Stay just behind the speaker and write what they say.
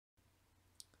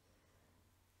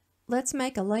Let's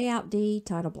make a Layout D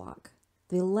title block.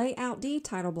 The Layout D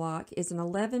title block is an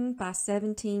 11 by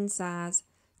 17 size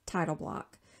title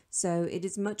block. So it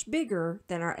is much bigger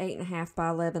than our 8.5 by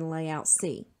 11 Layout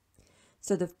C.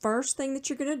 So the first thing that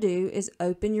you're going to do is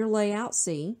open your Layout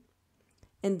C,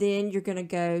 and then you're going to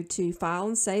go to File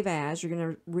and Save As. You're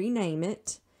going to rename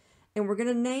it, and we're going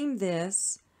to name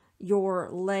this your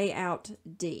Layout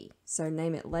D. So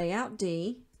name it Layout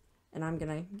D. And I'm going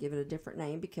to give it a different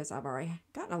name because I've already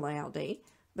gotten a Layout D.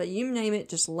 But you name it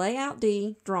just Layout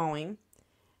D Drawing.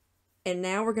 And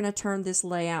now we're going to turn this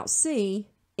Layout C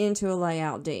into a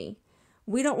Layout D.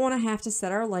 We don't want to have to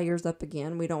set our layers up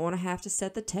again. We don't want to have to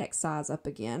set the text size up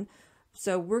again.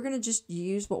 So we're going to just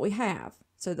use what we have.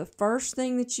 So the first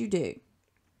thing that you do,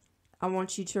 I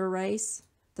want you to erase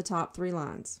the top 3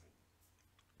 lines.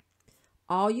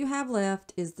 All you have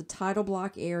left is the title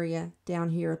block area down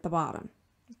here at the bottom.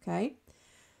 Okay,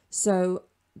 so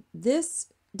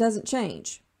this doesn't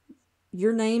change.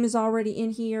 Your name is already in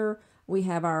here. We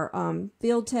have our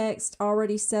field text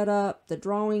already set up. The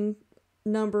drawing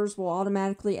numbers will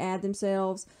automatically add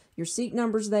themselves. Your seat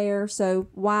number's there, so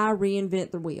why reinvent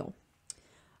the wheel?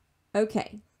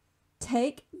 Okay,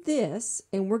 take this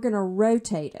and we're going to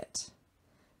rotate it.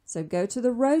 So go to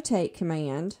the rotate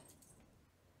command,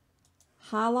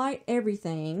 highlight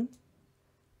everything,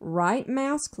 right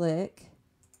mouse click,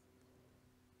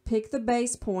 pick the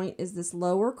base point is this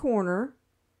lower corner,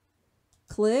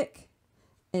 click,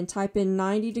 and type in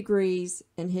 90 degrees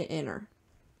and hit enter.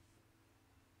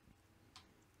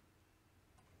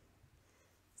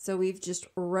 So we've just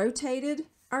rotated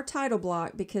our title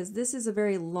block because this is a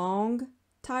very long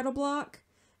title block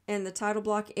and the title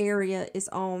block area is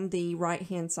on the right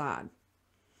hand side.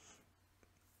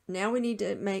 Now we need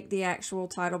to make the actual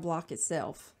title block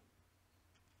itself.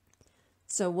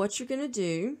 So what you're going to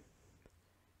do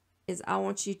is I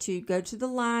want you to go to the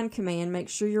line command, make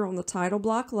sure you're on the title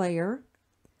block layer,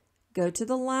 go to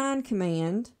the line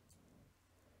command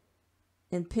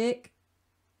and pick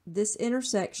this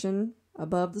intersection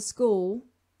above the school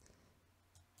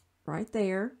right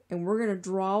there, and we're going to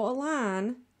draw a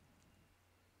line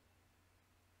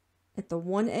at the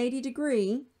 180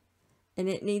 degree, and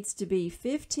it needs to be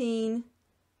 15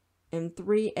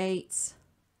 3/8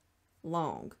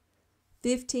 long,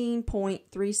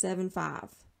 15.375.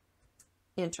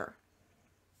 Enter.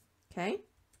 Okay.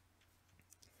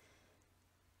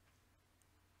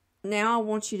 Now I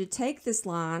want you to take this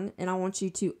line and I want you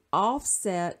to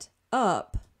offset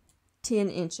up 10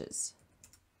 inches.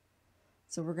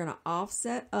 So we're going to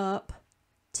offset up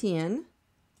 10.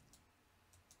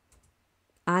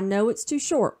 I know it's too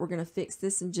short. We're going to fix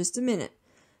this in just a minute.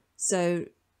 So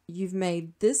you've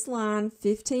made this line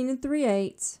 15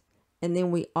 3/8, and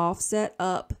then we offset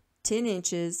up 10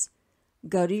 inches.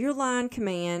 Go to your line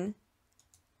command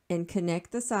and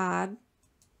connect the side.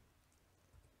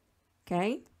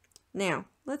 Okay, now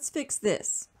let's fix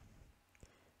this.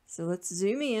 So let's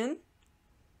zoom in.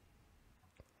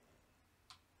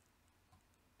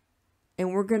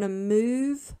 And we're going to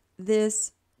move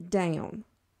this down.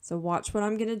 So watch what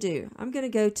I'm going to do. I'm going to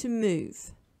go to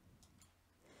move.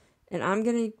 And I'm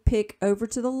going to pick over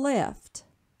to the left.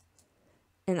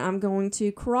 And I'm going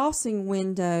to crossing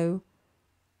window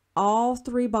all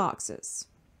 3 boxes.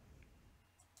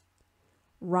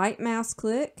 Right mouse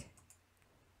click.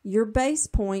 Your base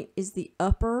point is the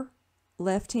upper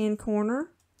left hand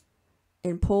corner,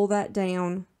 and pull that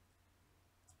down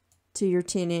to your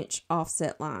 10-inch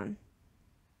offset line.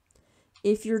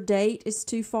 If your date is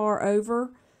too far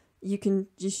over, you can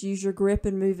just use your grip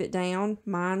and move it down.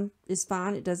 Mine is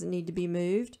fine. It doesn't need to be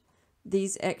moved.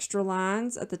 These extra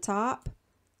lines at the top,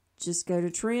 just go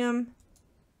to trim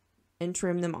and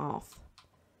trim them off.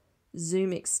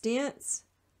 Zoom extents.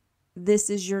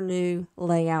 This is your new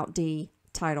Layout D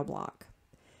title block.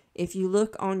 If you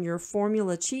look on your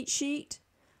formula cheat sheet,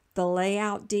 the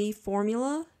Layout D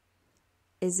formula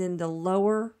is in the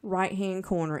lower right hand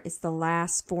corner. It's the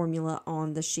last formula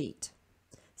on the sheet.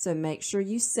 So make sure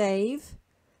you save,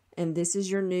 and this is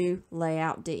your new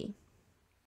Layout D.